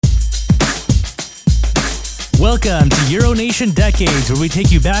Welcome to Euronation Decades, where we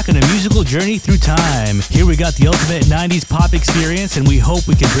take you back on a musical journey through time. Here we got the ultimate 90s pop experience, and we hope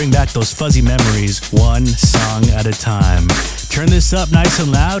we can bring back those fuzzy memories, one song at a time. Turn this up nice and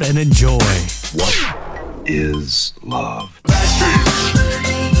loud and enjoy. What is love? Backstreet.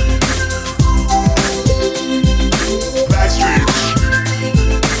 Backstreet.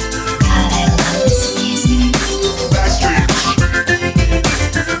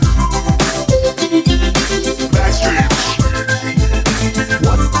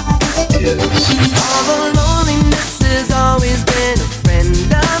 All the loneliness has always been a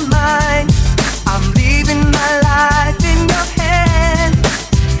friend of mine. I'm leaving my life in your hands.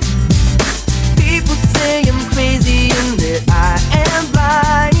 People say I'm crazy and that I am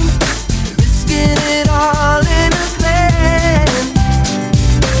blind, risking it all in a plan.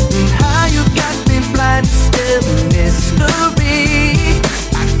 And how you got me blind is still a mystery.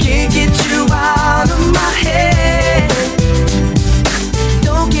 I can't get you out of my head.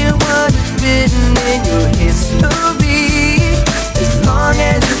 Don't get what is written in your history, as long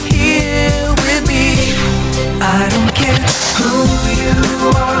as you're here with me. I don't care who you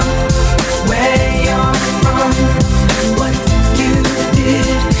are, where you're from, what you did,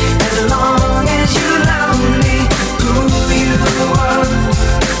 as long as you love me. Who you are,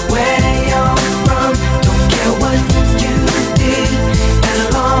 where you're from, don't care what you did, as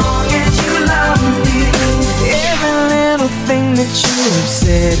long as you love me. Every little thing that you have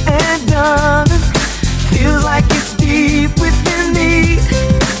said and done feels like it's deep within me.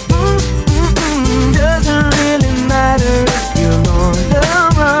 Doesn't really matter if you're on the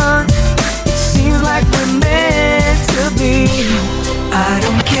run. It seems like we're meant to be. I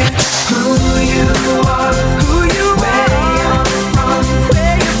don't care who you are, where you're from,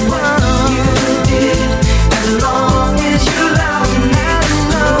 what you did, as long as you love me.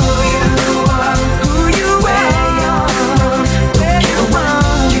 Who you are, where you're from, what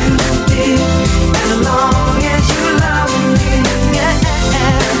you did, as long as you love me. As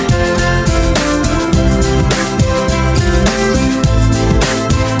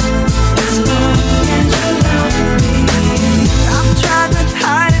long as you love me. I've tried to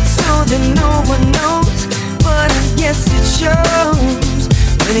hide it so that no one knows, but I guess it shows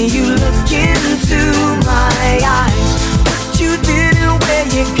when you look into my eyes. What you did and where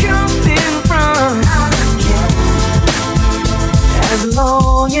you're coming from, I don't care, as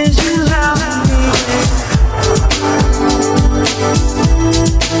long as you love me.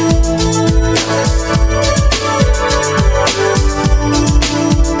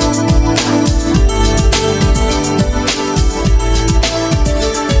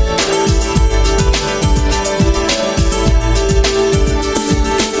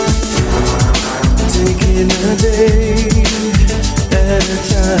 Taking a day at a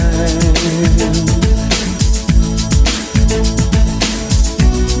time,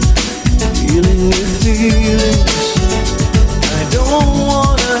 feeling your feelings, I don't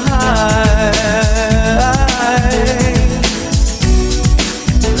wanna hide.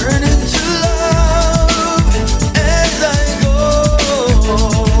 Turn into love as I go,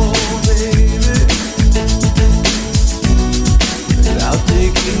 baby, without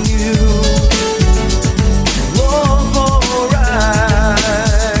taking you along for a ride.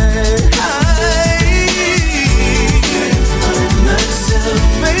 I find myself,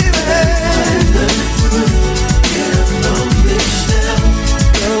 baby, find the truth, get up from this shell.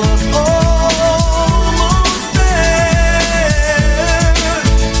 Girl, I'm almost there.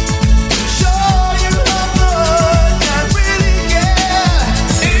 Show you how much I really care.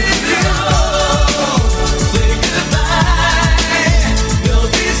 If you say goodbye, there'll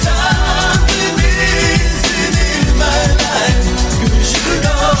be something missing in my life. You should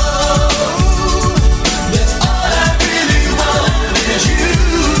know that all I really want is you.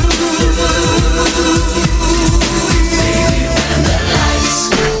 Baby, when the lights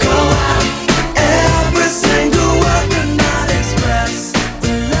go out, every single word will not express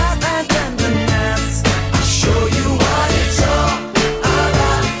the love and tenderness. I'll show you what it's all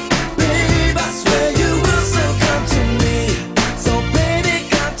about. Babe, I swear you will still come to me. So baby,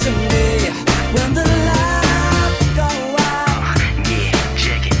 come to me when the lights go out. Yeah,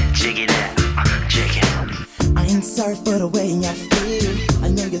 check it out, check it. I ain't sorry for the way I feel. I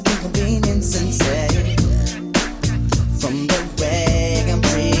know you think I'm being insincere. From the way I'm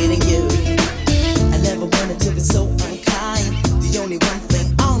treating you, I never wanted to be so unkind. The only one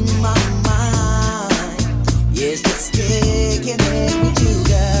thing on my mind is just kicking it with you,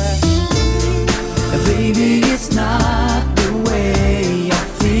 girl. Baby, it's not the way I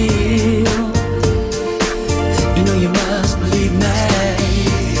feel. You know you must believe me.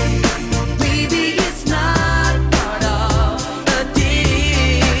 Baby, it's not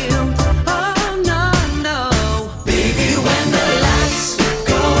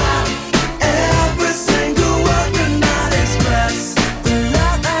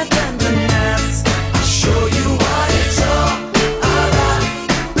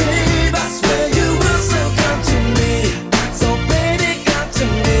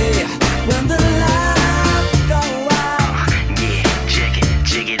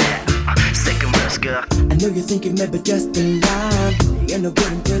know you're thinking maybe just a line. You're no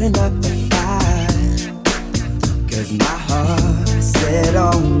good and good enough to fight. Cause my heart's set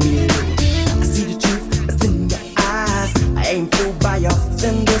on you. I see the truth that's in your eyes. I ain't fooled by your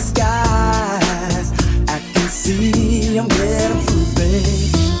thin disguise. I can see I'm getting through,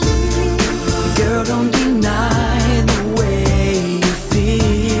 babe. Girl, don't deny the way you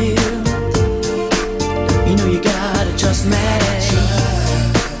feel. You know you gotta trust me.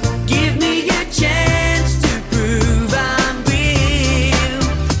 Give me a chance to prove I'm real.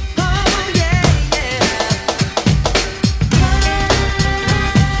 Oh yeah, yeah.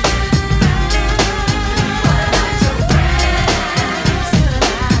 What about your friends?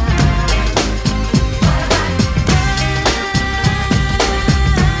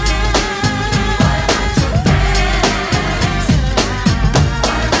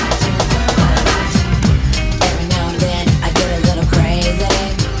 Every now and then I get a little crazy.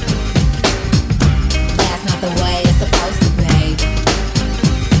 That's not the way it's supposed to be.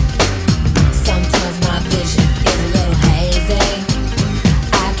 Sometimes my vision is a little hazy.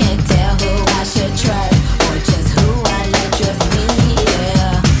 I can't tell who I should trust or just who I let trust me.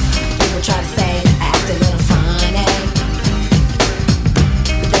 Yeah. People try to say I act a little funny,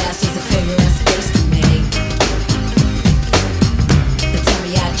 but that's just a figure of space to me. They tell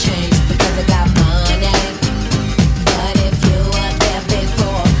me I changed because I got money. But if you were there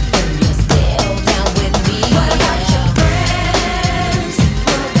before, then you're still down with me. What about your friends?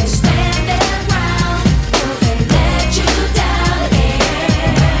 Will they stand around? Will they let you down again?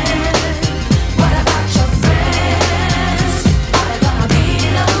 What about your friends? Are they gonna be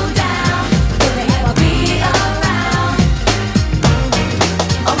low down? Will they ever be around?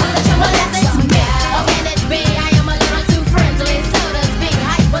 Or will they turn listen to me? Or can it be I am a little too friendly, so to speak?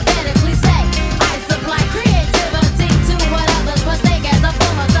 Hypothetically say I supply creativity to what others mistake as a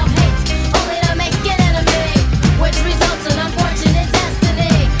form of self-hate, only to make an enemy, which results in unfortunate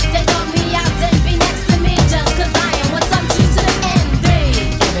destiny. They throw me out and be next to me just cause I am what some choose to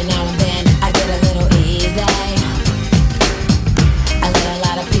envy. Every now and then I get a little easy. I let a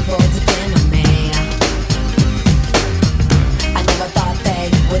lot of people depend on me. I never thought they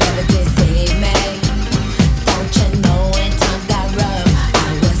would ever deceive me. Don't you know when times got rough, I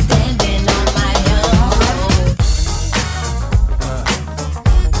was standing on my own.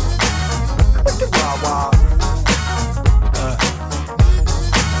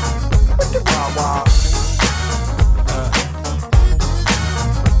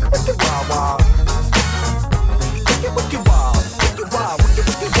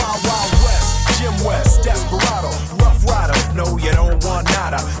 Jim West, Desperado, Rough Rider. No, you don't want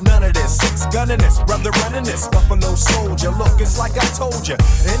nada. None of this. Six gunning this, brother running this. Buffalo Soldier. Look, it's like I told you.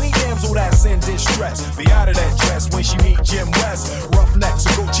 Any damsel that's in distress, be out of that dress when she meet Jim West. Roughneck,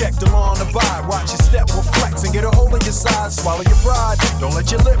 so go check the law on the vibe. Watch your step reflex and get a hold of your side. Swallow your pride. Don't let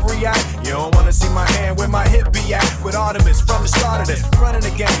your lip react. You don't wanna see my hand where my hip be at. With Artemis from the start of this, running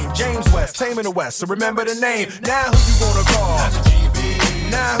the game. James West, taming the West. So remember the name. Now who you gonna call?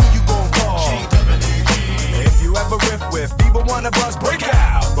 Now who you gonna call? If you ever riff with either one of us, break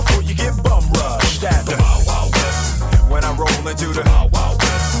out before you get bum rushed at the Wild Wild West. When I roll into the Wild Wild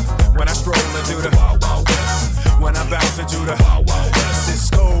West. When I stroll into the Wild Wild West. When I bounce into the Wild Wild West.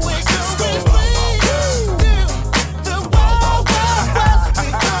 Cisco, Cisco.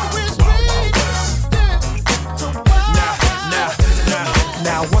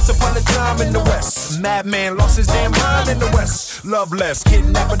 Now, once upon a time in the West, madman lost his damn mind in the West. Loveless,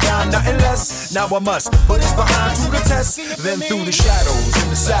 kidnapper down, nothing less. Now I must put his behind to the test. Then through the shadows, in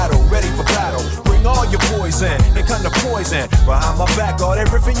the saddle, ready for battle. Bring all your poison, and kind of poison. Behind my back, all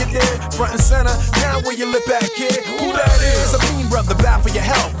everything you did, front and center. Now where you lip at, kid? Who that is? A mean brother, bad for your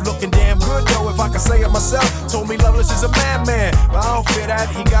health. Looking damn good though, if I can say it myself. Told me Loveless is a madman, but I don't fear that.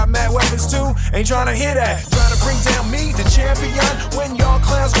 He got mad weapons too, ain't trying to hear that. Trying to bring down me, the champion. When y'all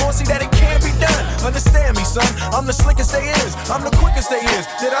clowns gon' see that it can't be done. Understand me, son, I'm the slickest they is. I'm the quickest they is.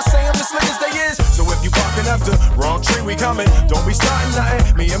 Did I say I'm the slickest they is? So if you barking up the wrong tree, we coming. Don't be starting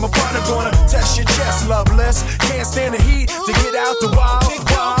nothing. Me and my partner gonna test your chest, Loveless. Can't stand the heat to get out the wild,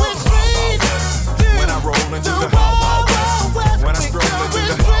 wild, wild west. When I roll into the wild, wild west. When I stroll into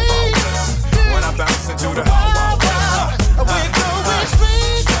the wild, wild west. When I bounce into the wild, wild west. We're going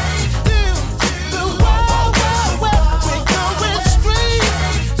straight to the wild, wild west. We're going straight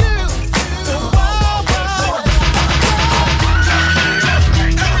to the wild, wild west.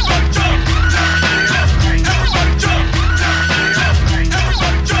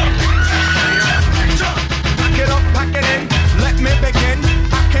 Pack it up, pack it in, let me begin.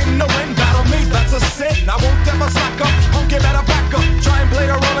 I came to win, battle me, that's a sin. I won't ever slack up, honky better back up. Try and play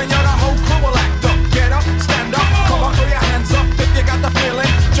the role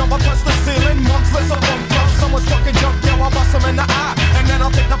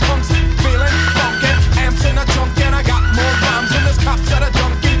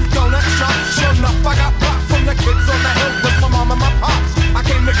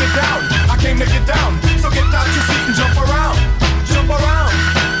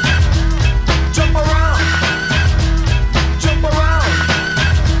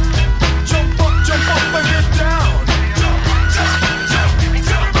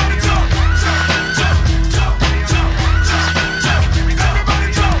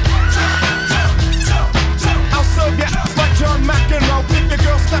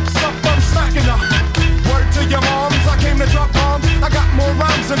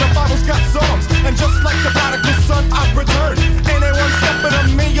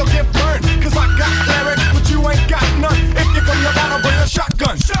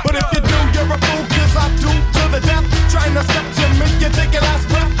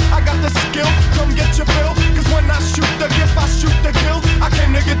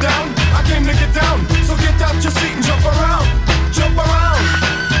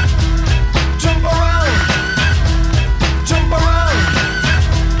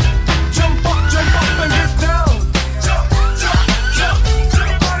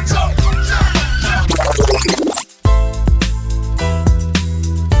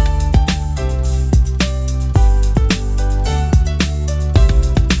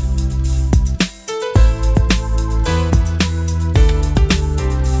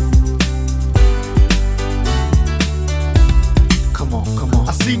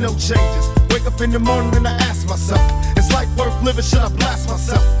I see no changes. Wake up in the morning and I ask myself, is life worth living? Should I blast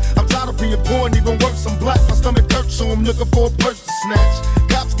myself? I'm tired of being poor and even worse, I'm black. My stomach hurts, so I'm looking for a purse to snatch.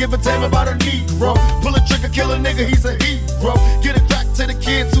 Cops give a damn about a Negro. Pull a trigger, kill a nigga, he's a hero. Get it back to the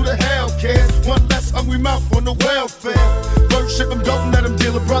kids who the hell cares. One less hungry mouth on the welfare. First ship them, don't let them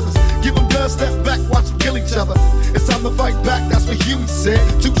deal with brothers. Give them guns, step back, watch them kill each other. It's time to fight back, that's what Huey said.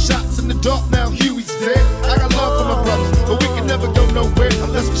 2 shots in the dark, now Huey's dead. I got love for my brothers, but we can never go nowhere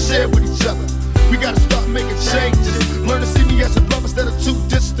unless we share with each other. We gotta start making changes. Learn to see me as a brother instead of 2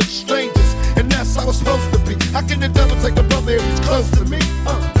 distant strangers. And that's how it's supposed to be. How can the devil take a brother if he's close to me?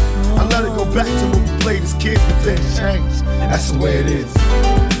 I let it go back to when we played as kids, but then it changed. And that's the way it is.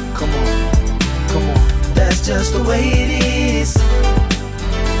 Come on. That's just the way it is.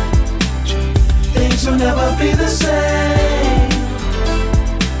 Things will never be the same.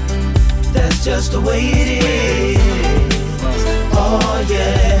 That's just the way it is. Oh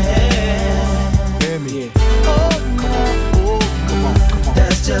yeah. Hear me. Come on.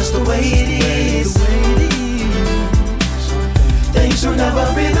 That's just the way it is. Things will never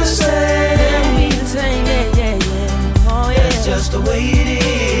be the same. Oh yeah. That's just the way it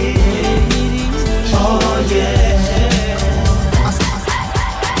is. Oh yeah.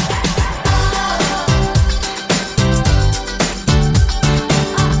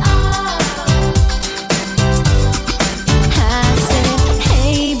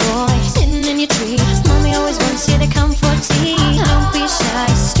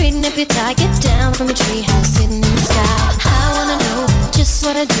 I get down from a treehouse sitting in the sky. I wanna know just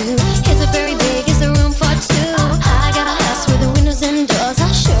what I do. Is it very big? Is there room for 2? I got a house with the windows and doors.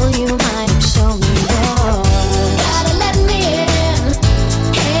 I'll show you mine, show me yours. Gotta let me in.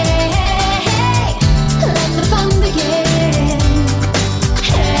 Hey, hey, hey, let the fun begin.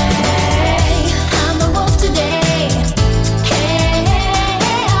 Hey, I'm the wolf today. Hey, hey,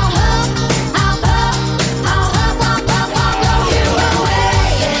 hey, I'll huff you away.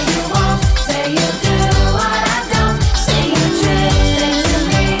 Say you do what I don't. Say you drift to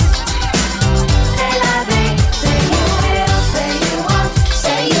me. Say la vie. Say you will. Say you won't.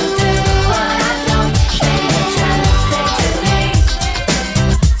 Say you do what I don't. Say you try to say to me.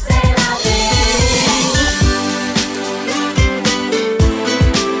 Say la vie.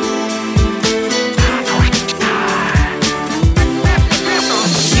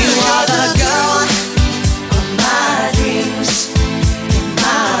 You are the girl of my dreams. In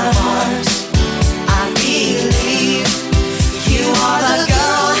my heart, I believe. You are the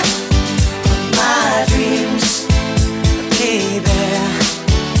girl of my dreams, baby,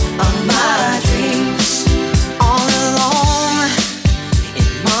 of my dreams. All alone in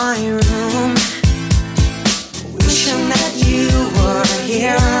my room, wishing that you were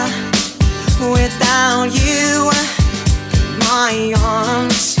here. Without you in my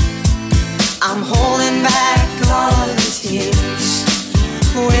arms, I'm holding back all the tears.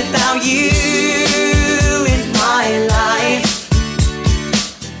 Without you in my life,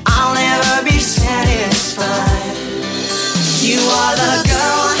 I'll never be satisfied. You are the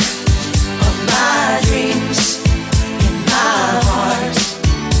girl of my dreams. In my heart,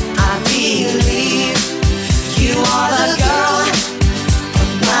 I believe. You are the girl of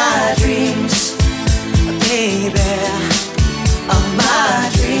my dreams, baby, of my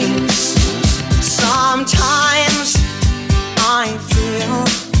dreams. Sometimes I feel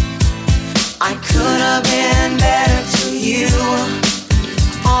I could have been better to you.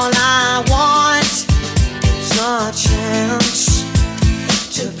 All I want is a chance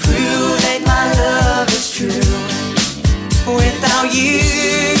to prove that my love is true. Without you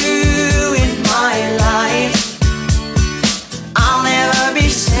in my life, I'll never be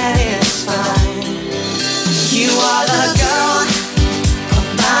satisfied. You are the girl of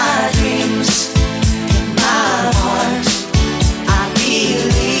my dreams. In my heart, I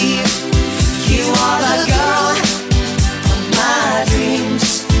believe. You are the girl of my dreams,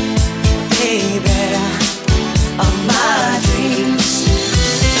 baby, of my dreams.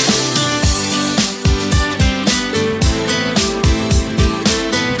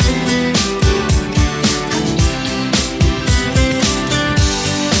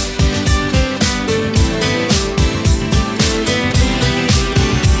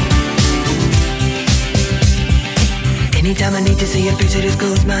 Anytime I need to see your face, I just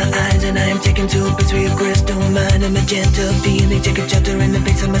close my eyes and I am taken to a place where your crystal mind and magenta feeling take a shelter in the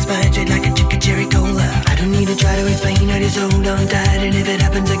base of my spine, straight like a chicken cherry cola. I don't need to try to explain, I just hold on tight, and if it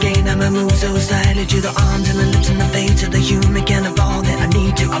happens again, I'ma move so silent to the arms and the lips and the face of the human kind of all that I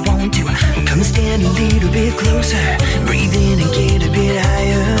need to, I want to. Come and stand a little bit closer, breathe in and get a bit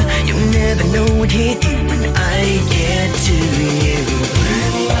higher. You'll never never know what hit you when I get to you.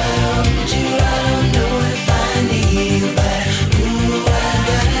 Ooh, I want you, I don't know if I need you, but ooh, I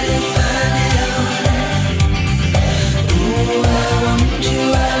gotta find it out. Ooh, I want you,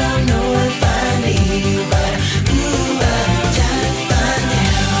 I don't know if I need you, but ooh, I'm trying to find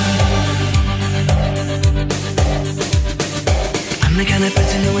it out. I'm the kind of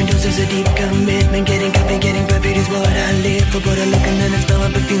person who endorses a deep commitment. Getting coffee, getting perfect is what I live for. But I look and then I smell a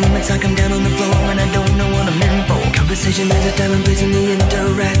perfume. It's like I'm down on the floor and I don't know what I'm in for. Conversation is a time and place in the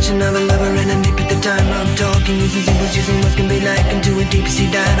interaction of a lover and a nip at the time of talking. Using symbols, using what can be like into a deep sea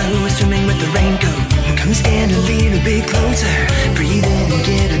diver who is swimming with the raincoat. Come stand a little bit closer, breathe in and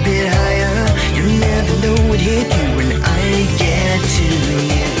get a bit higher. You never know what hit you when I get to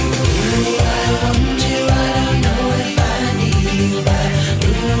you. Ooh, I want you, I don't know if I need you, but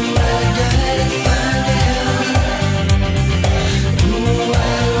ooh, I gotta find out. Ooh,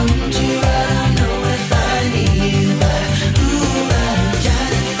 I want you, I don't know if I need you, but ooh, I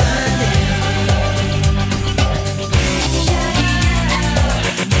gotta find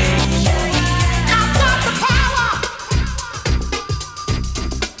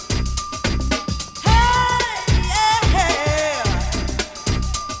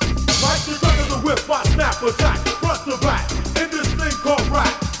Like the gun of the whip, I snap attack, front to back, in this thing called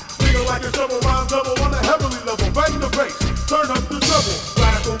rap. Feel like a double rhyme double on a heavenly level. Bang the bass, turn up the treble.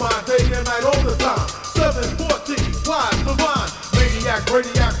 Radical mind day and night all the time. 714, wise, divine, maniac,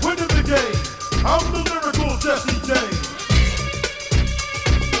 radiac, winning the game. I'm the lyrical Jesse James.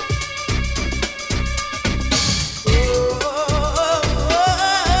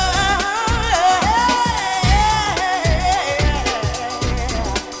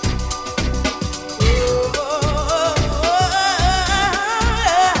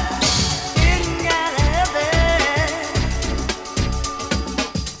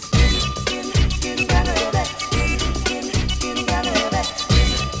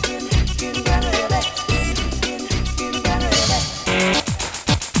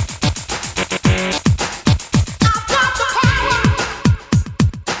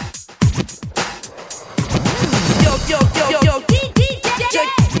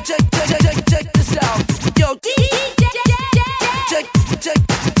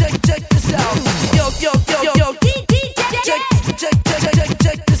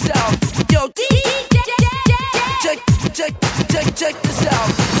 Check this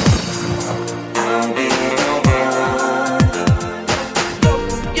out.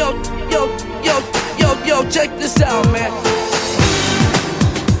 Yo, check this out, man.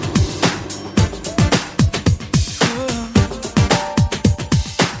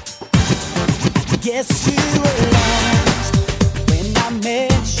 Yes, you were lost when I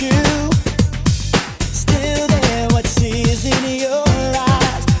met you. Still there, what sees in your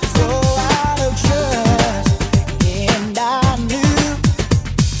eyes so out of trust. And I knew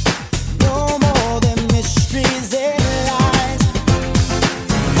no more than mysteries and lies.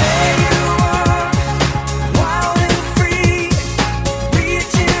 There you are, wild and free,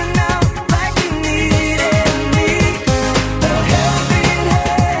 reaching out like you needed me. A helping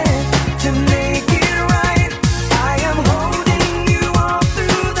hand to make it right.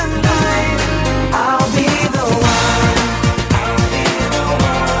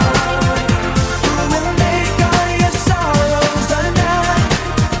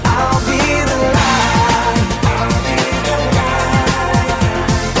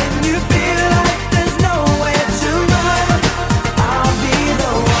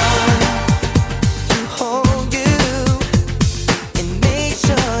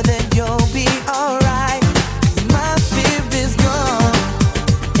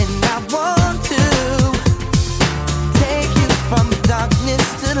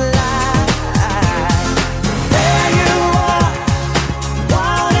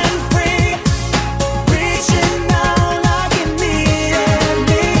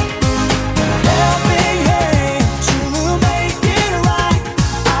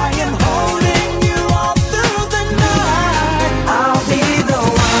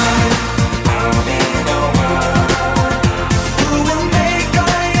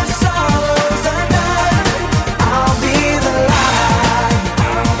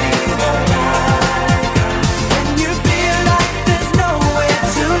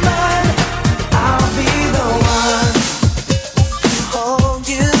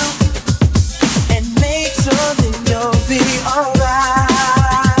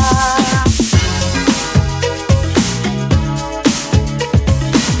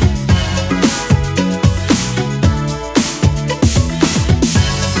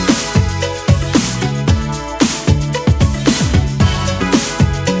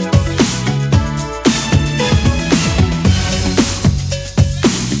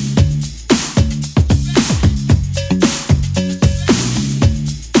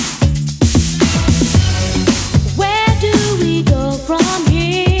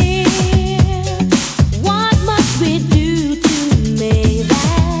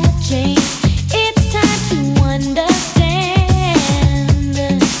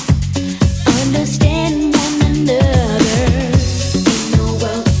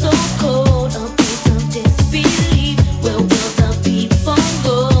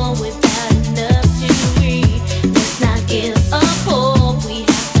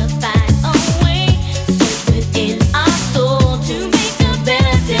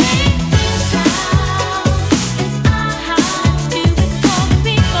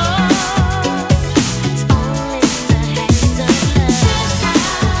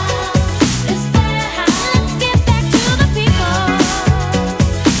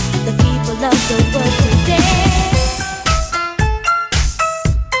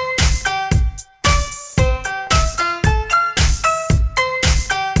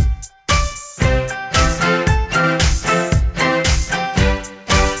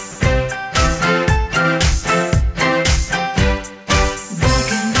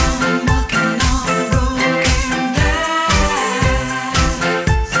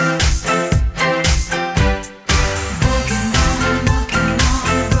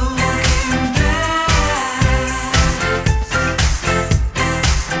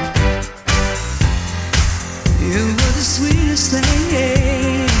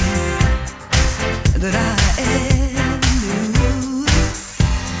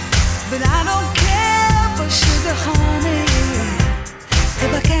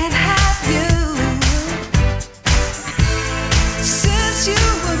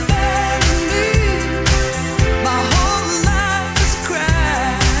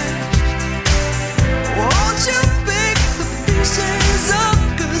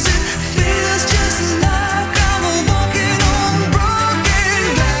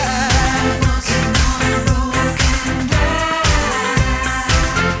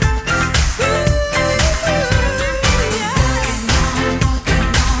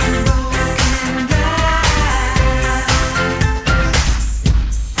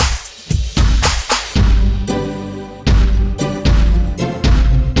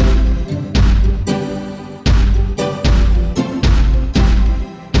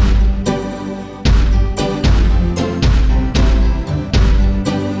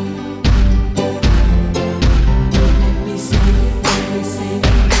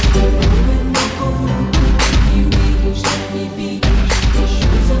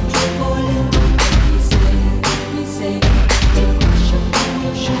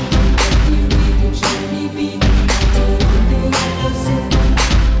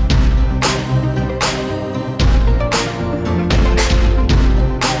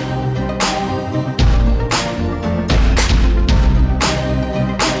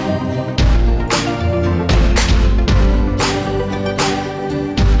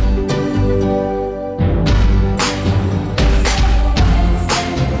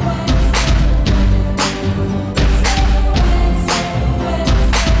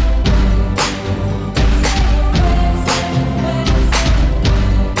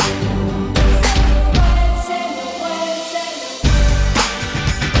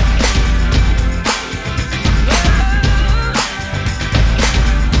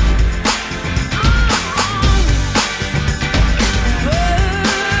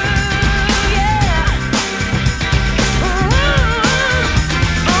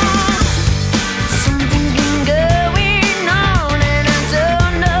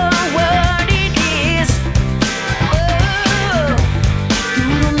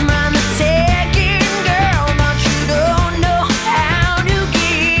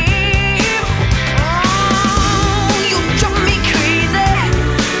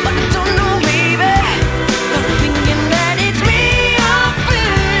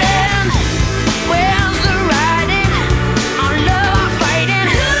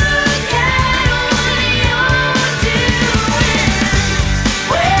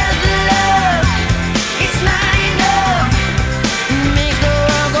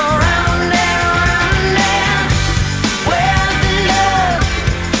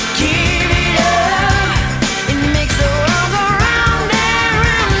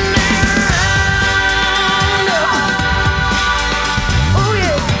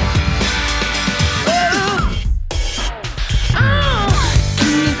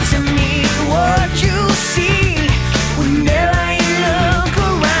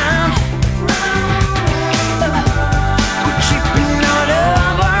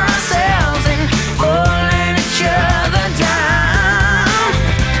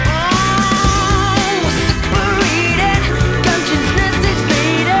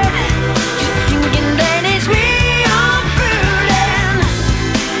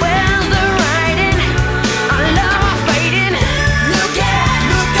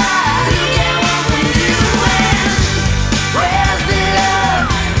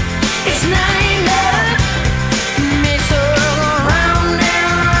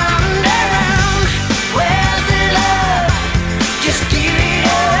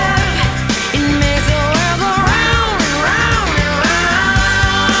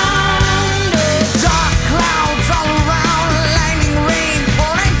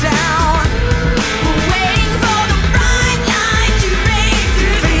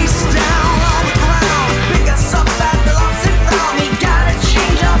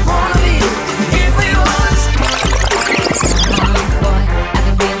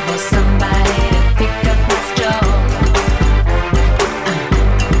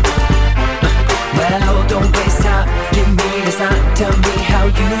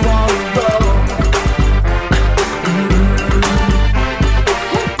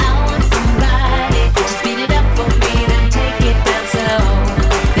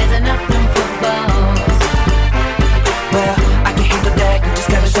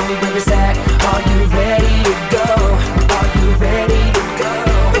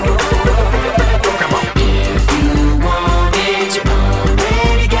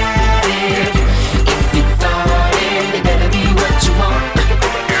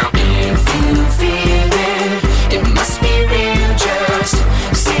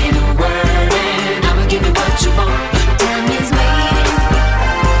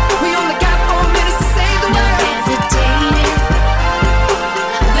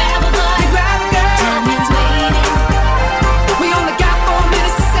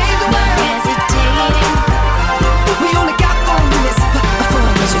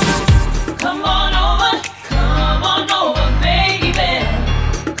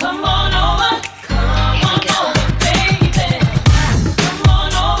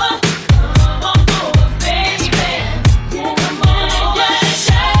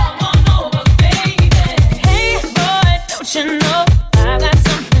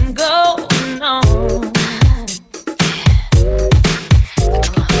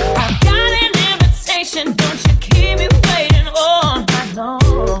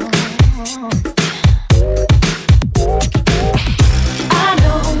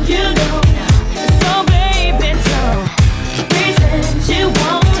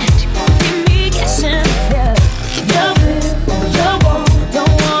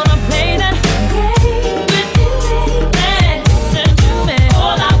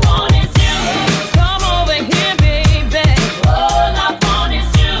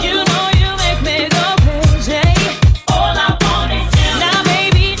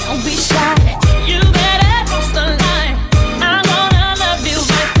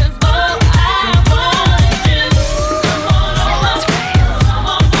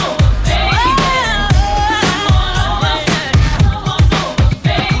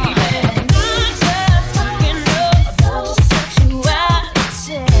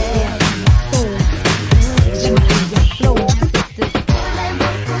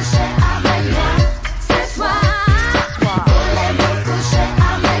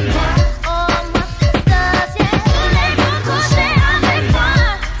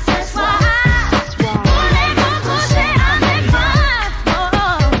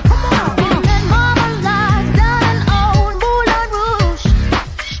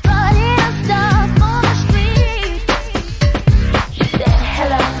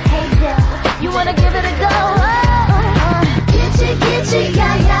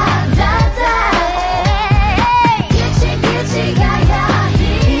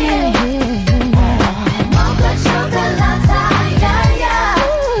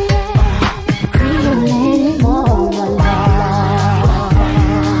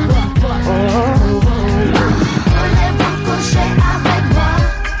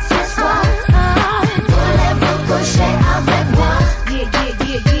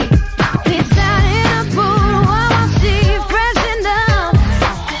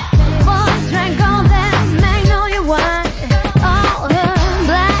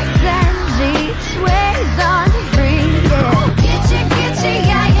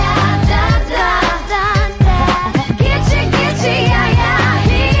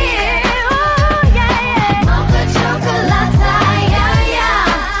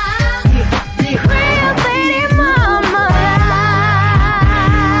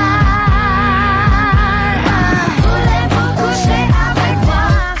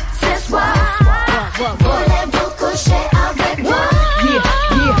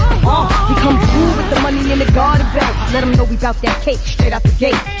 Guard the belt, let them know we bout that cake straight out the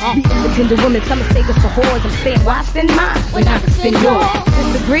gate. We independent women, some mistake us for whores. I'm saying, why spend mine when I can spend yours?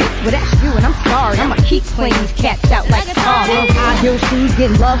 Disagree? Well, that's you, and I'm sorry. I'ma keep playing these cats out like a car. High heel shoes,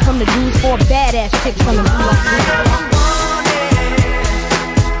 getting love from the dudes, for badass chicks from the New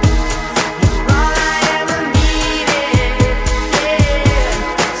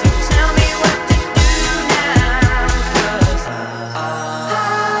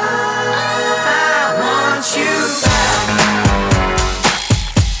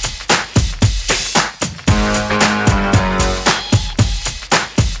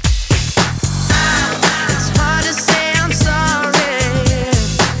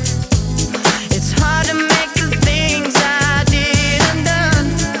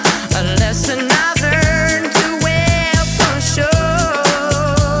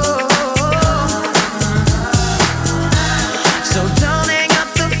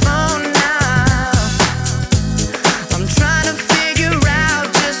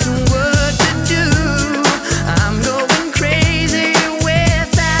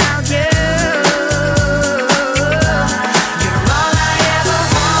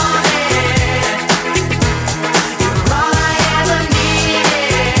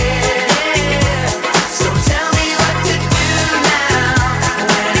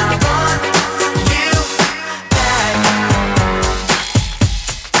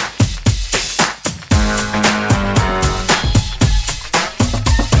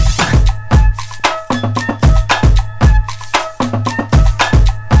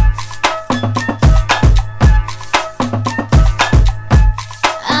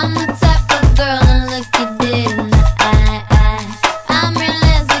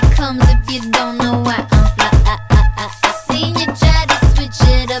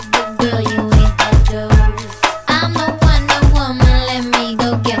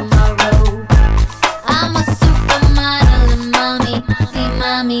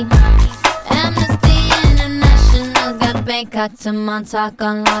got to Montauk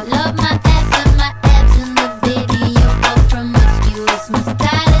on love. Love my ass and my abs in the video. All promiscuous. My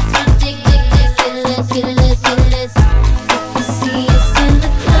style is ridiculous. Ridiculous. If you see us in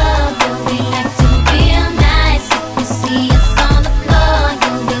the club, you'll be acting real nice. If you see us on the floor,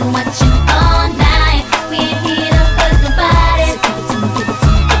 you'll be watching all night. We ain't here to hurt nobody. So give it to me, give it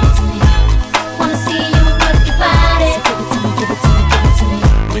to me, give it to me. Wanna see you work your body. So give it to me, give it to me, give it to me.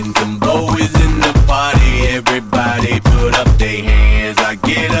 When Timbo is in the party, everybody put up their hands. I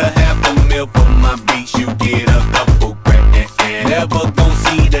get a half a meal for my beats, you get a couple grand. Never gon'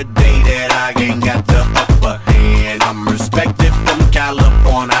 see the day that I ain't got the upper hand. I'm respected from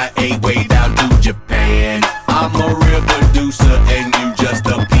California, way down to Japan. I'm a real producer and you just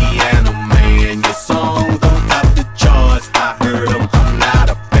a piano man. Your songs don't top the charts, I heard them, I'm not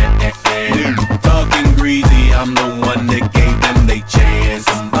a fan. Talking greasy, I'm the one that gave them they chance.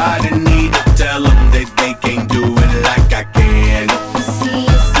 Somebody need to tell them that they can't do it like I can. If you see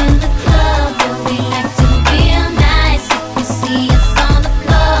us in the club, you'll be acting real nice. If you see us on the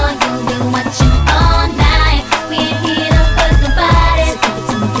floor, you'll be watching all night. We ain't here to hurt nobody. So give it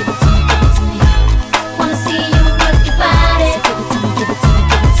to me, give it to me, give it to me. Wanna see you work your body. So give it to me, give it to me,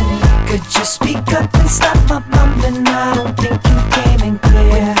 give it to me. Could you speak up and stop my mumbling? I don't think you came in clear.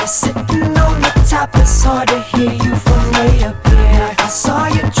 When you're sitting on the top, it's hard to hear you from way up here. I saw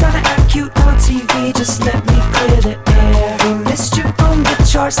you trying to act cute on TV, just let me clear the air. We missed you on the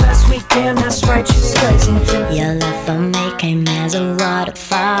charts last week, damn, that's right, you crazy. Your love for me came as a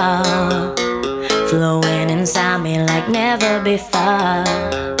waterfall, flowing inside me like never before.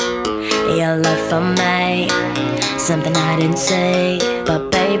 Your love for me, something I didn't say,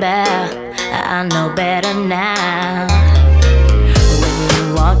 but baby, I know better now. When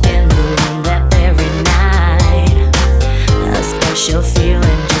you walked in the room that very night, a special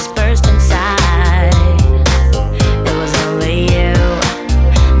feeling just burst inside. It was only you,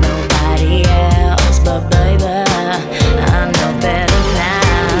 nobody else, but baby, I know better now.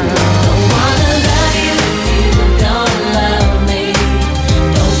 Don't wanna love you if you don't love me.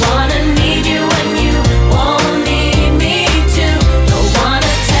 Don't wanna need you when you won't need me too. Don't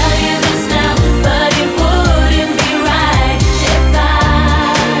wanna tell you this now, but it wouldn't be right.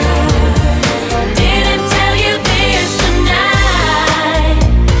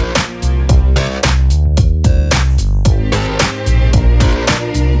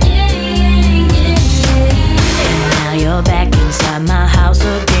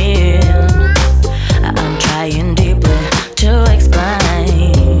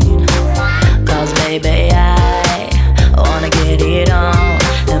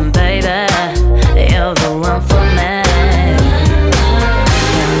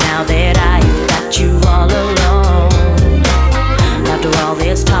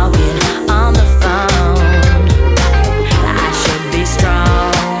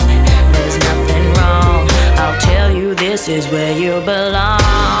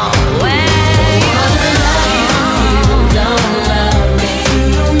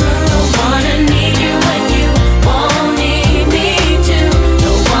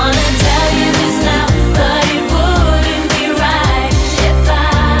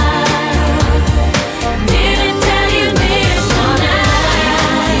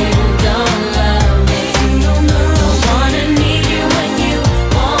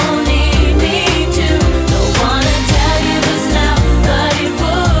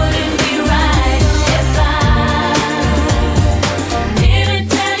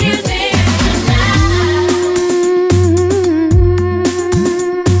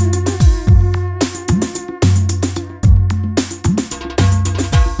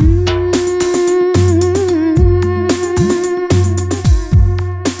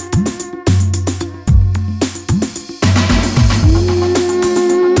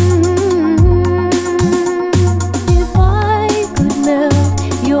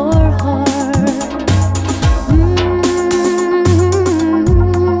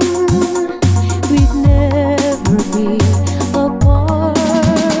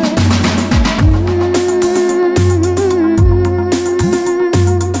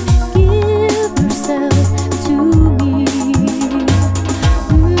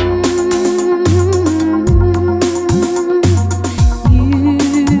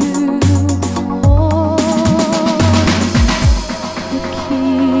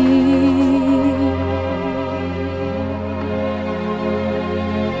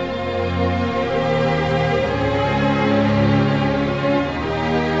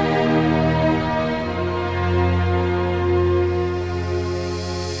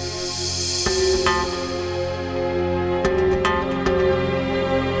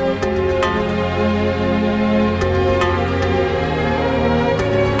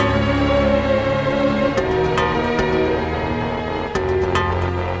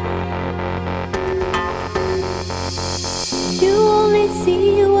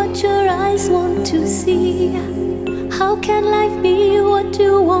 always want to see. How can life be what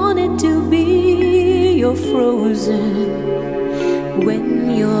you want it to be? You're frozen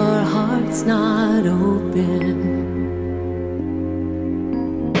when your heart's not open.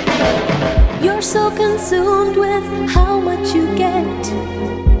 You're so consumed with how much you get.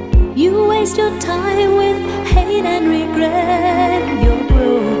 You waste your time with hate and regret. You're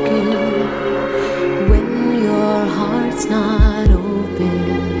broken when your heart's not open.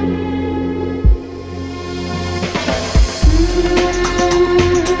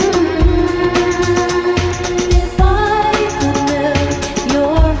 If I could melt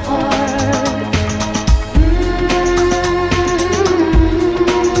your heart,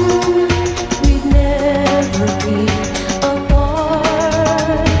 we'd never be apart.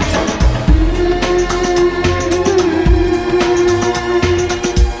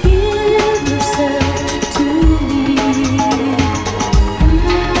 Give yourself to me.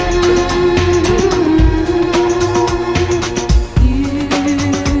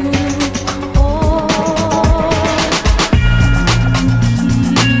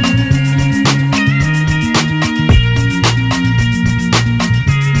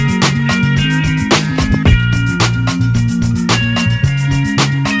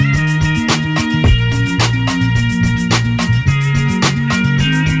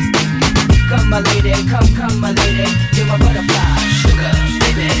 Come my lady, come my lady, you're my butterfly, sugar,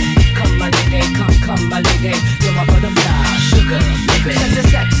 baby. Come my lady, come my lady, you're my butterfly, sugar, baby.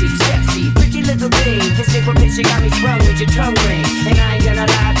 Such a sexy, pretty little thing. This little bitch, you got me sprung with your tongue ring. And I ain't gonna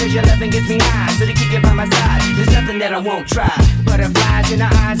lie, cause your loving gets me high. So to keep you by my side, there's nothing that I won't try. Butterflies in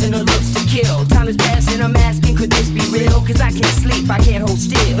her eyes and her looks to kill. Time is passing, I'm asking, could this be real? Cause I can't sleep, I can't hold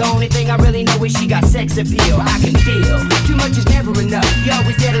still. The only thing I really know is she got sex appeal. I can feel, too much is never enough. You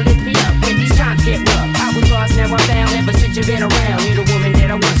always there to lift me up when these times get rough. I was lost, now I'm found, ever since you've been around. You're the woman that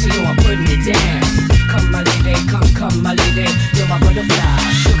I want, so you know I'm putting it down. Come my lady, come my lady, you're my butterfly,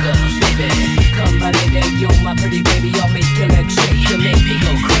 sugar, baby. Come my lady, you're my pretty baby, I'll make your legs shake, you make me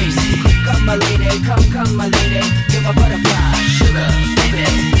go crazy. Come my lady, come my lady, you're my butterfly, sugar, baby.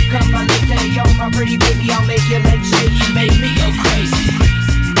 Come my lady, you're my pretty baby, I'll make your legs shake, you make me go crazy.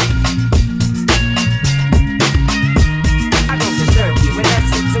 I don't deserve you, in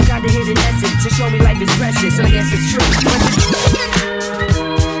essence, some kind of hidden essence to show me life is precious, so I guess it's true.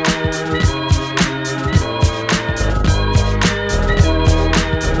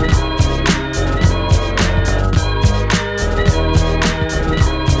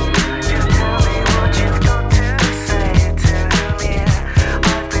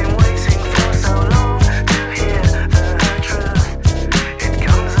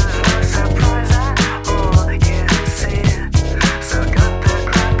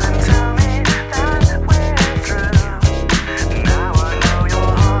 Now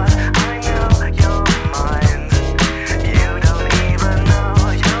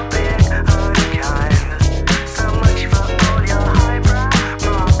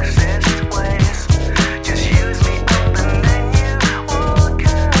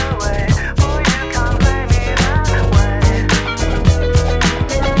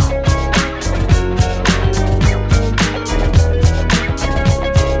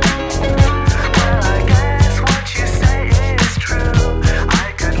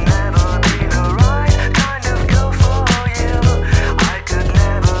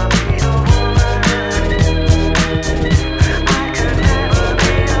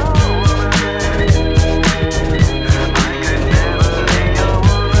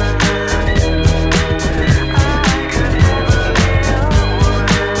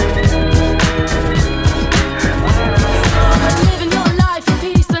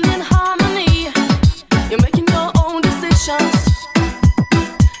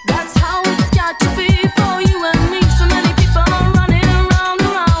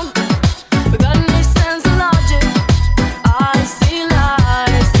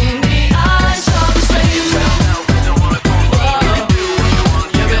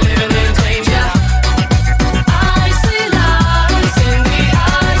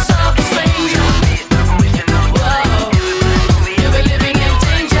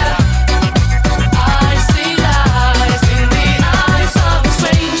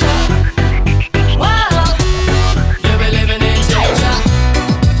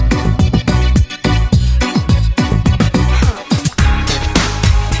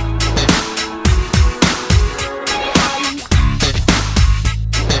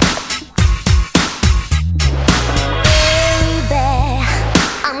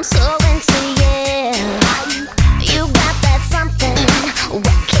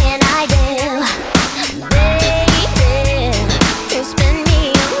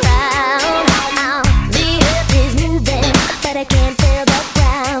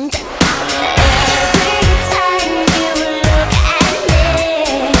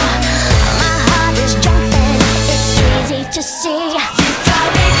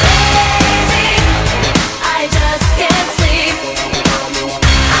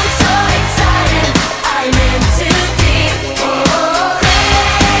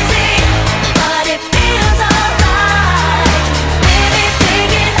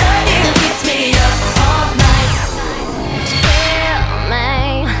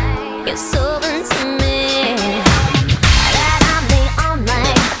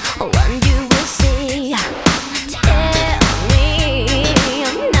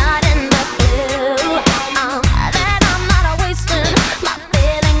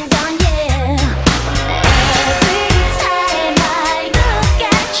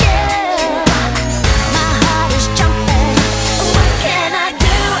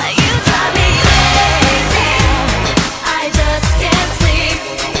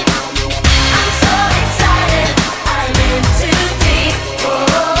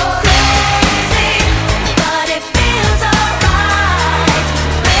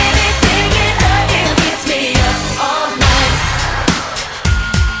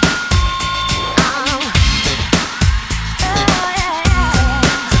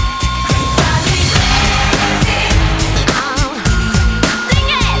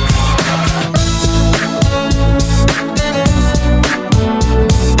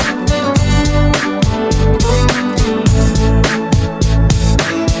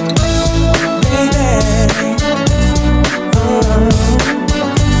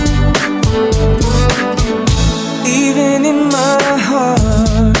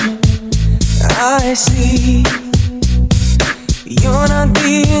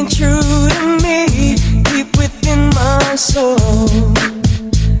being true to me. Deep within my soul,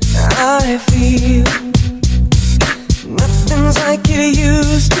 I feel nothing's like it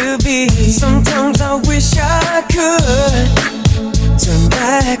used to be. Sometimes I wish I could turn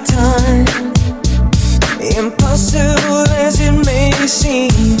back time. Impossible as it may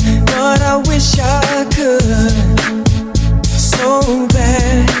seem, but I wish I could so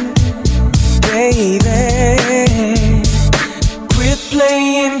bad, baby. Quit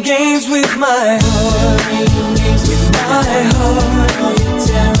playing games with my heart, with my heart,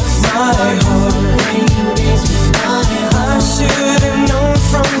 my heart. I should have known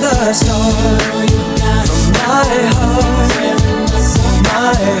from the start. From my heart,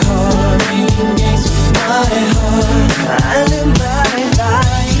 my heart, my heart. I live my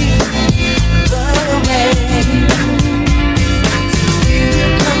life the way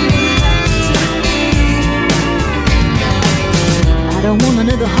you're coming back to me. I don't want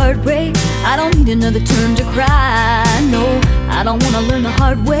another heartbreak. I don't need another turn to cry. No, I don't wanna learn the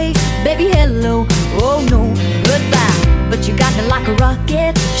hard way. Baby, hello, oh no, goodbye. But you got me like a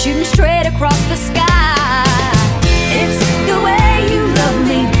rocket, shooting straight across the sky. It's the way you love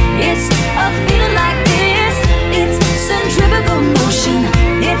me. It's a feeling like this. It's centrifugal motion.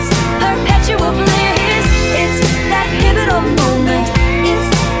 It's perpetual bliss. It's that pivotal moment. It's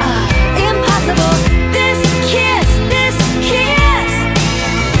impossible. This kiss,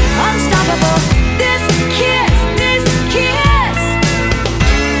 unstoppable. This kiss.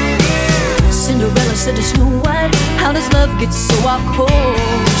 Cinderella said to Snow White, how does love get so off course?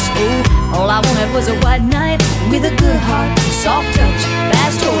 Oh, all I wanted was a white knight with a good heart, soft touch,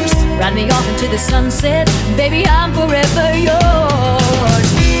 fast horse. Ride me off into the sunset, baby, I'm forever yours.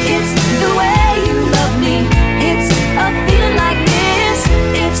 It's the way you love me. It's a feeling like this.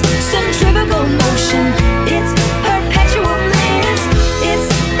 It's centrifugal motion. It's perpetual bliss. It's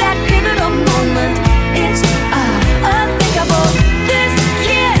that pivotal moment. It's unthinkable. This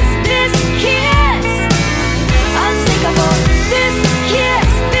kiss, unsinkable. This kiss.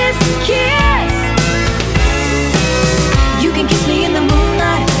 You can kiss me in the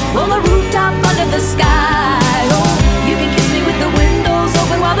moonlight, on the rooftop under the sky. Oh, you can kiss me with the windows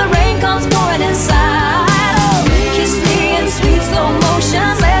open while the rain comes pouring inside. Oh, kiss me in sweet slow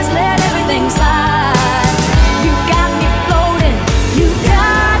motion. Let's let everything slide. You got me floating. You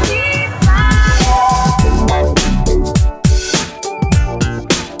got me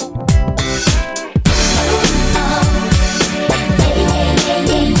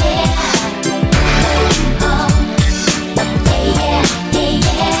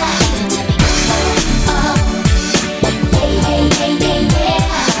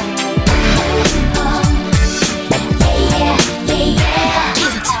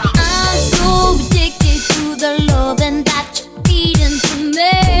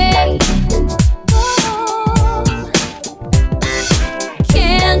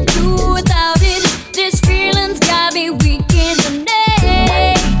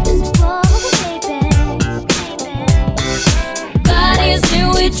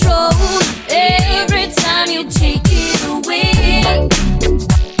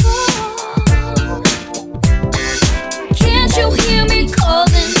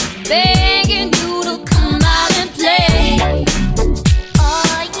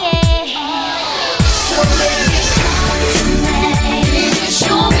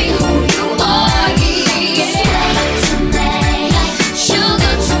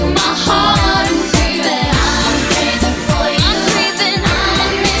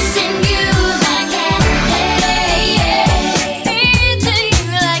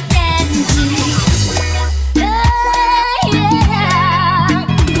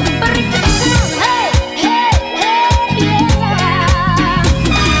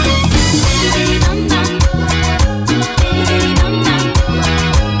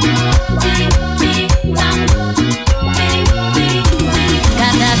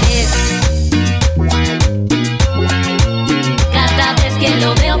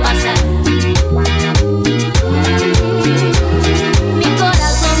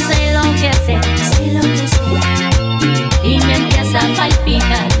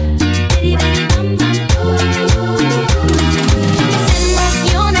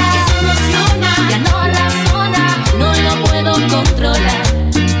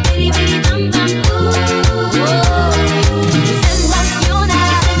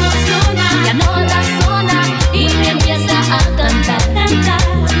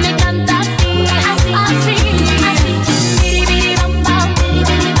Me canta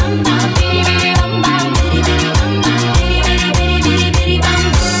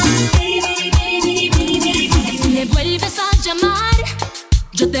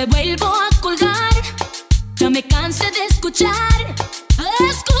yo te vuelvo a colgar. Ya me cansé de escuchar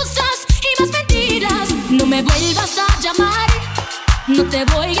excusas y más mentiras. No me vuelvas a llamar, no te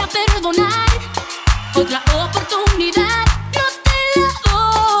voy a perdonar. Otra oportunidad no te la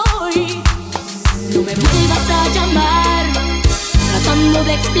doy. No me vuelvas a llamar, tratando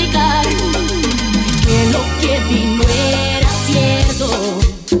de explicar que lo que vi no era cierto.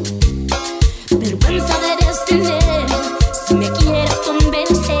 Vergüenza debes tener si me quieres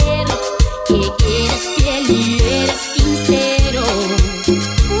convencer que eres fiel y eres sincero.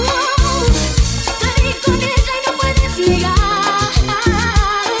 Te vi con ella y no puedes negar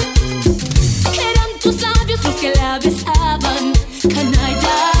que eran tus labios los que la besaban.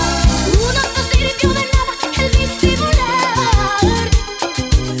 Canalla, no te sirvió de nada el disimular,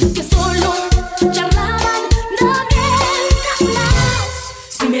 que solo charlaban, no mientas más.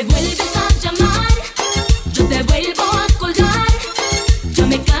 Si me vuelves a llamar, yo te vuelvo a colgar. Ya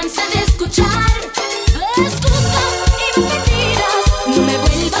me cansé de escuchar excusas y más mentiras. No me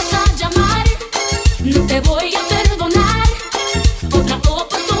vuelvas a llamar, no te voy a perdonar. Otra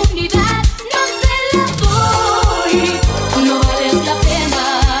oportunidad no te la doy. No vales la pena.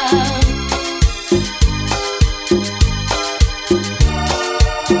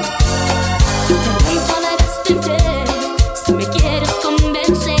 Vergüenza debes tener si me quieres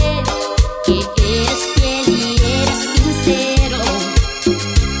convencer que eres fiel y eres sincero.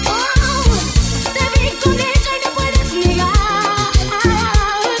 Te vi con ella y no puedes negar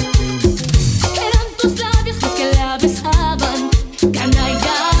que eran tus labios los que la besaban.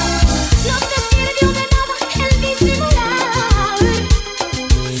 Canalla, no te sirvió de nada el disimular,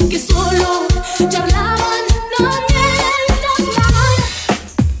 que solo charlaban, no mientas más.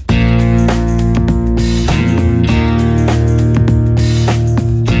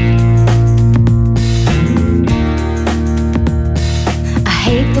 I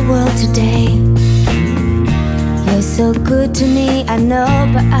hate the world today. You're so good to me, I know,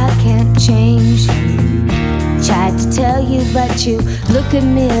 but I can't change. Tried to tell you, but you look at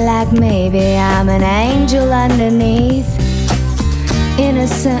me like maybe I'm an angel underneath,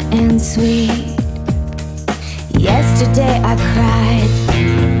 innocent and sweet. Yesterday I cried.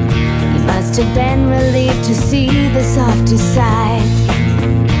 You must have been relieved to see the softer side.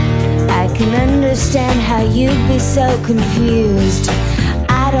 I can understand how you'd be so confused.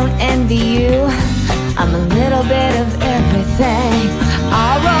 I don't envy you, I'm a little bit of everything.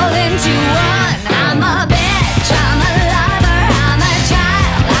 I'll roll into one. I'm a bitch, I'm a lover, I'm a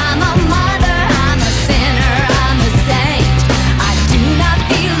child, I'm a mother, I'm a sinner, I'm a saint. I do not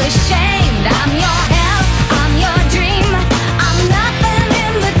feel ashamed. I'm your hell, I'm your dream, I'm nothing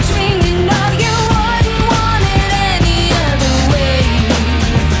in between. You know you wouldn't want it any other way.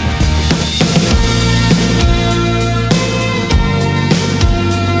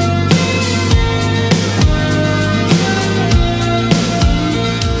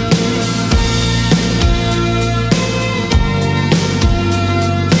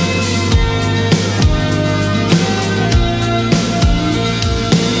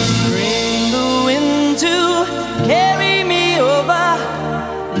 Bring the wind to carry me over,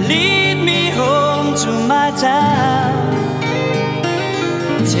 lead me home to my town.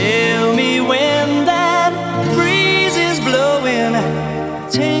 Tell me when that breeze is blowing,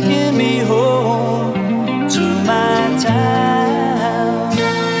 taking me home to my town.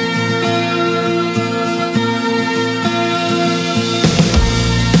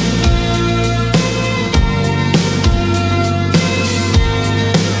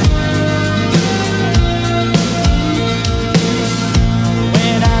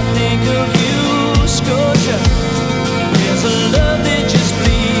 When I think of you, Scotia, there's a love that just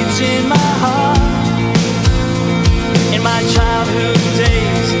bleeds in my heart. In my childhood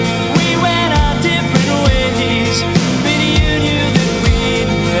days, we went our different ways, but you knew that we'd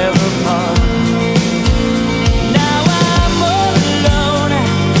never part. Now I'm all alone,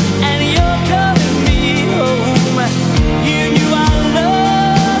 and you're calling me home. You knew our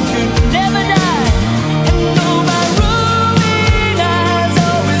love could never die, and though my roving eyes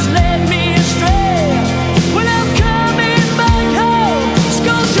always led me astray, well, I'm coming back home,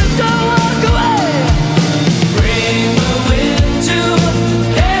 Scotia, don't walk away. Bring the wind to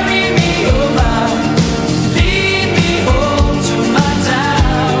carry me over, lead me home to my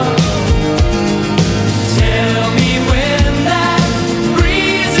town. Tell me when that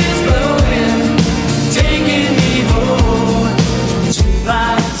breeze is blowing, taking me home to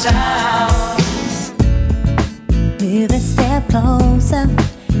my town. Move a step closer.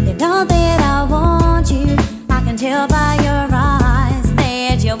 You know that I want you. I can tell by your eyes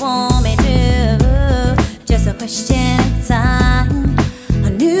that you want me to. Just a question of time.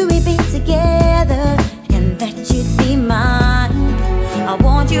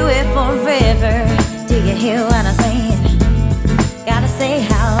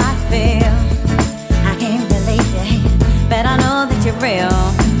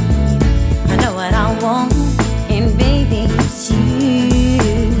 know what I want, and baby, it's you.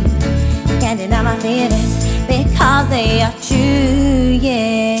 Can't deny my feelings because they are true,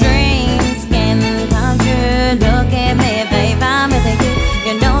 yeah. Dreams can come true. Look at me, babe, I'm with you.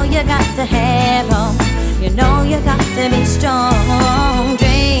 You know you got to have hope. You know you got to be strong.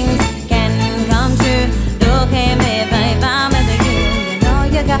 Dreams can come true. Look at me, babe, I'm with you. You know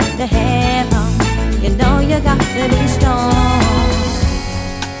you got to have hope. You know you got to be strong.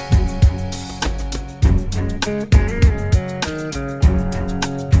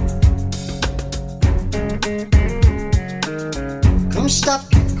 Come stop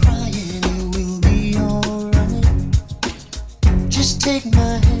your crying, it will be alright. Just take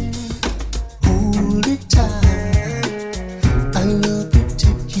my hand, hold it tight. I will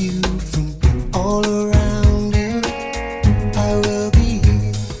protect you from all around you. I will be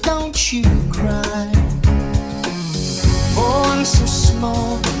here, don't you cry. For I'm so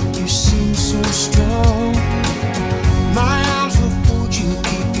small, you seem so strong. My arms will hold you,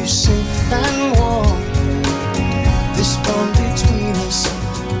 keep you safe and warm. This bond between us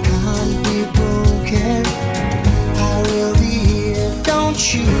can't be broken. I will be here, don't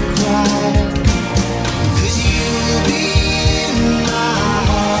you cry. 'Cause you'll be in my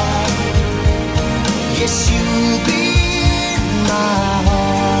heart. Yes, you'll be in my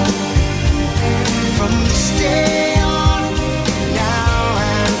heart. From this day on, now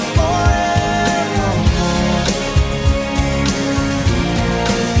and forevermore.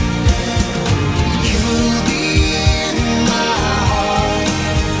 You'll be in my heart.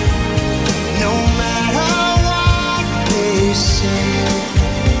 No matter what they say,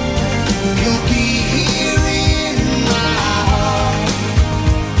 you'll be here in my heart.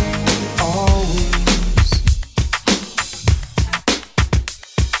 Always.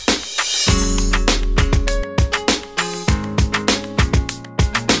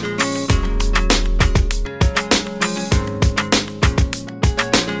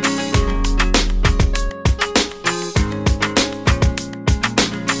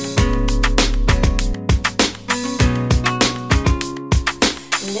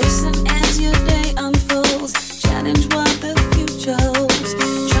 Listen as your day unfolds. Challenge what the future holds.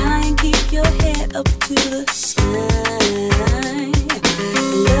 Try and keep your head up to the sky.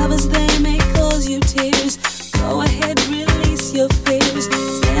 Lovers, they may cause you tears. Go ahead, release your fears.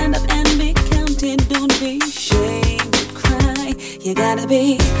 Stand up and be counted. Don't be ashamed to cry. You gotta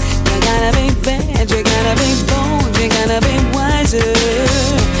be bad. You gotta be bold. You gotta be wiser.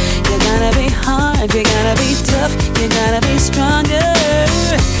 You gotta be hard. You gotta be tough. You gotta be stronger.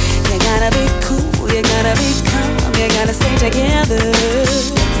 You gotta be cool, you gotta be calm, you gotta stay together.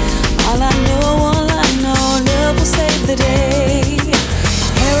 All I know, love will save the day.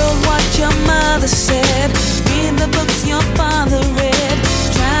 Harold, what your mother said. Read the books your father read.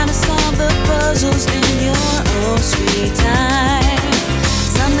 Trying to solve the puzzles in your own sweet time.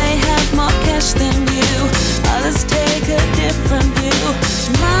 Some may have more cash than you, others take a different view.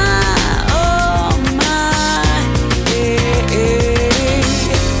 My, oh my, yeah.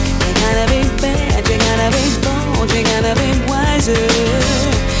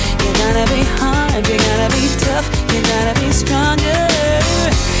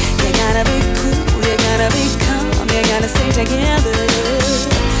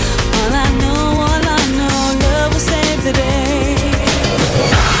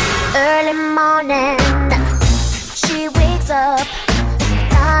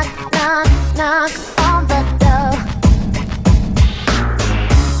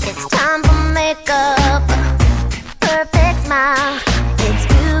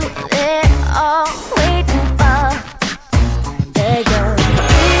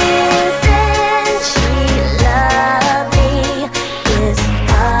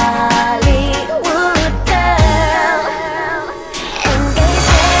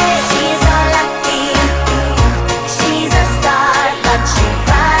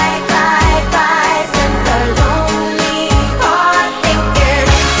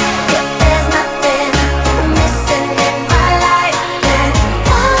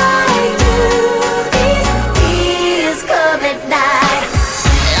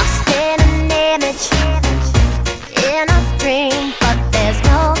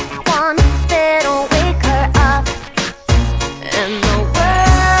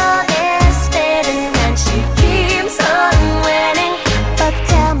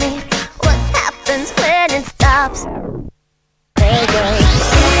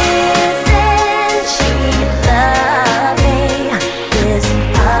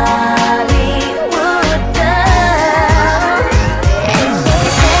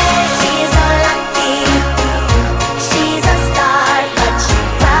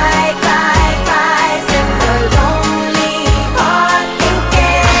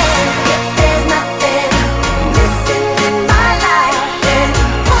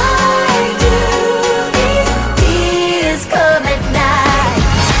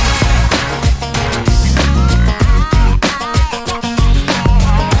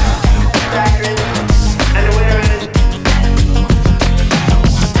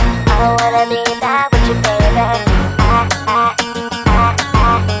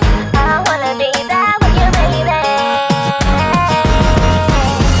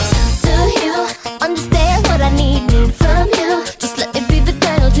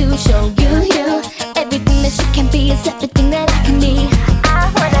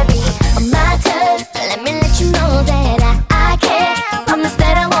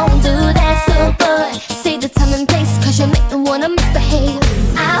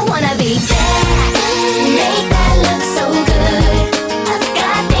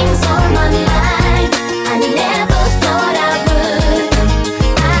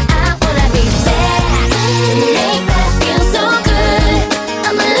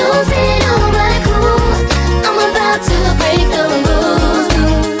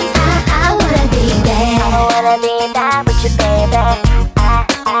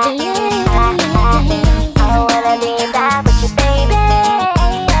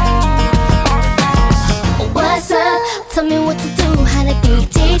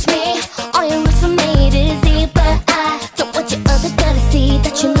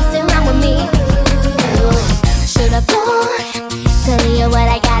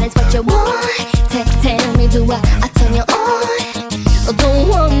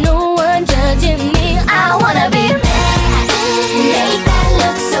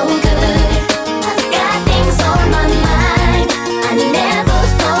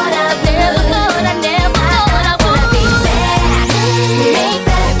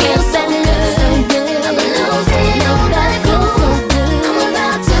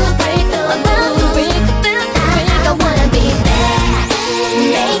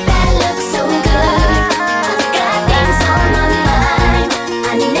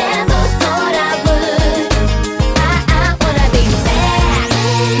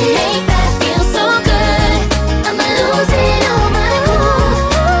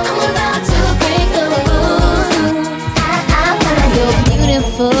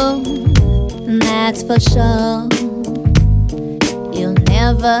 this for sure. You'll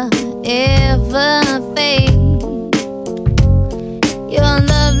never, ever fade. You're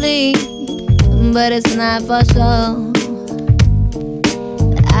lovely, but it's not for sure.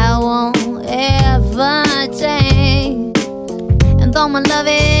 I won't ever change. And though my love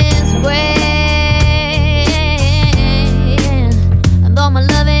is great, and though my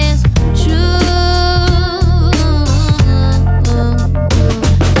love is true,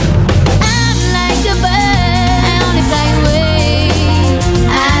 I'm like a bird, I only fly away.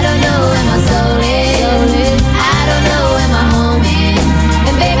 I don't know where my soul is, I don't know where my home is.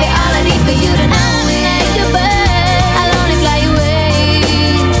 And baby, all I need for you to know is like a bird, I'll only fly away.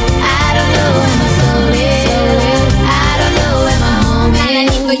 I don't know where my soul is, I don't know where my home is. All I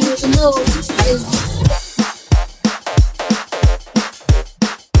need for you to know is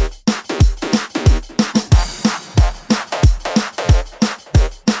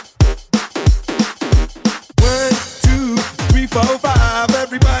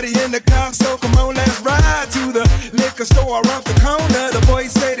in the car, so come on, let's ride to the liquor store around the corner. The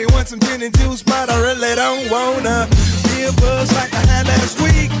boys say they want some gin and juice, but I really don't wanna be a buzz like I had last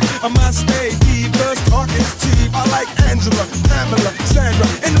week. I must stay deep, cause talk is cheap. I like Angela, Pamela, Sandra,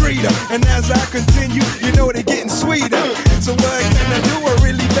 and Rita. And as I continue, you know they're getting sweeter. So what can I do? I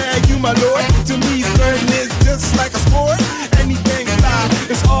really bag you, my lord. To me, flirting is just like a sport. Anything fly,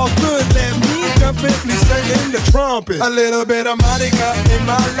 it's all good. Let me jump in, please sing in the trumpet. A little bit of Monica in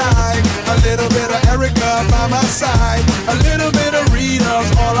my life, a little bit of Erica by my side, a little bit of Rita's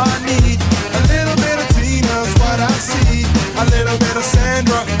all I need, a little bit of Tina's what I see, a little bit of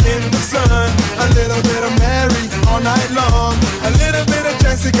Sandra in the sun, a little bit of Mary all night long, a little bit of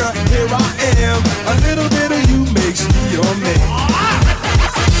Jessica, here I am, a little bit of you makes me your man.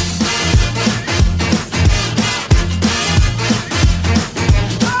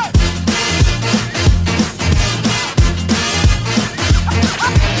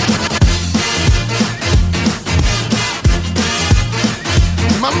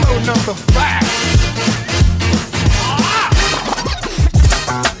 Mambo number 5.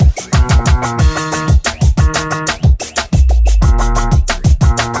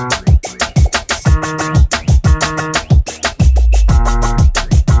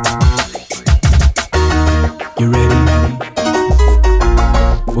 You ready?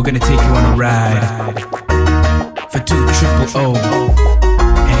 We're gonna take you on a ride for 200.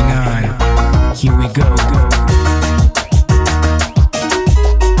 Hang on, here we go.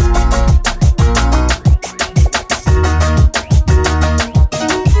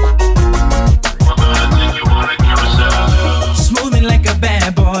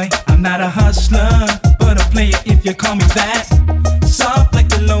 If you call me that, soft like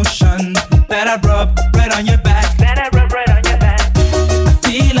the lotion that I rub right on your back. I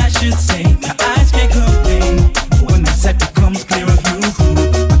feel I should say my eyes can't complain when the set becomes clear of you.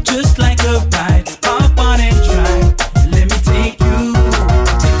 I'm just like a ride, hop on and try. Let me take you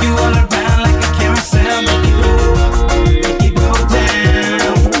all around like a carousel. Make it go down.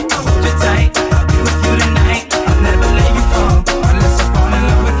 I'll hold you tight, I'll be with you tonight. I'll never let you fall unless I fall in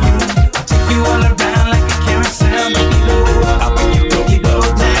love with you. I'll take you all around.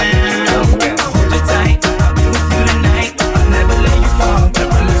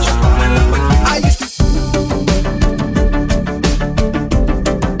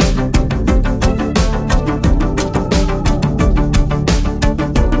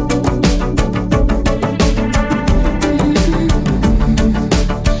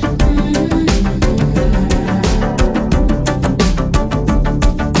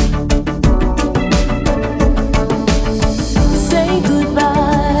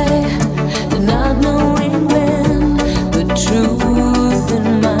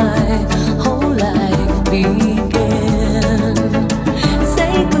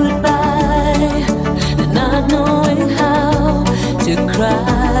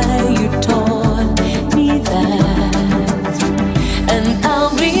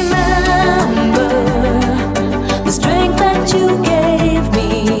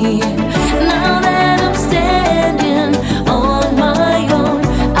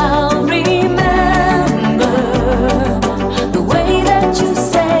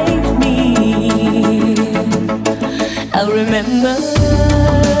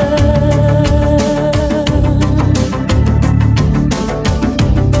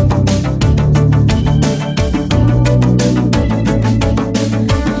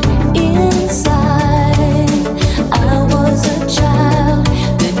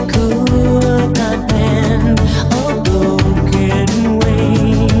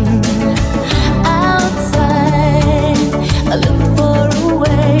 I look for a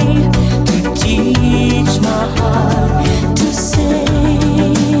way to teach my heart to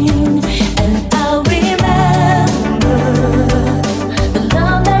sing. And I'll remember the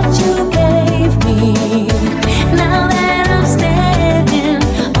love that you gave me. Now that I'm standing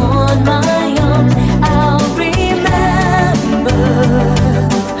on my own, I'll remember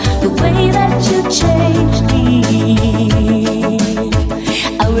the way that you changed me.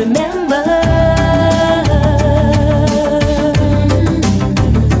 I remember.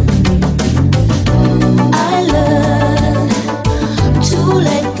 I learned to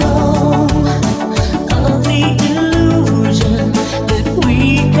let go of the illusion that we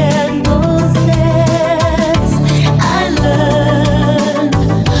can possess. I learned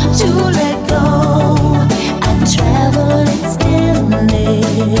to let go and travel its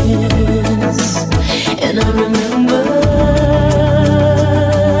endless. And I remember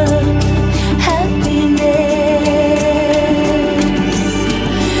happiness.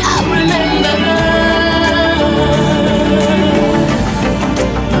 I remember.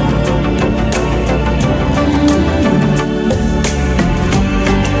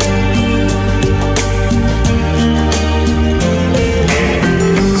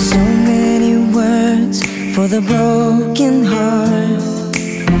 So many words for the broken heart.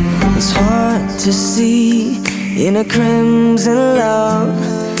 It's hard to see in a crimson love.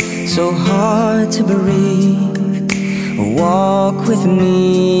 So hard to breathe. Walk with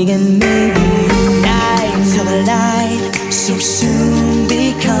me and maybe night till the light so soon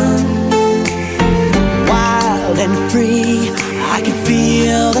become wild and free. I can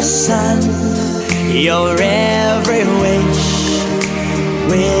feel the sun. Your every wish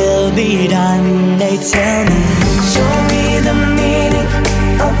will be done. They tell me, show me the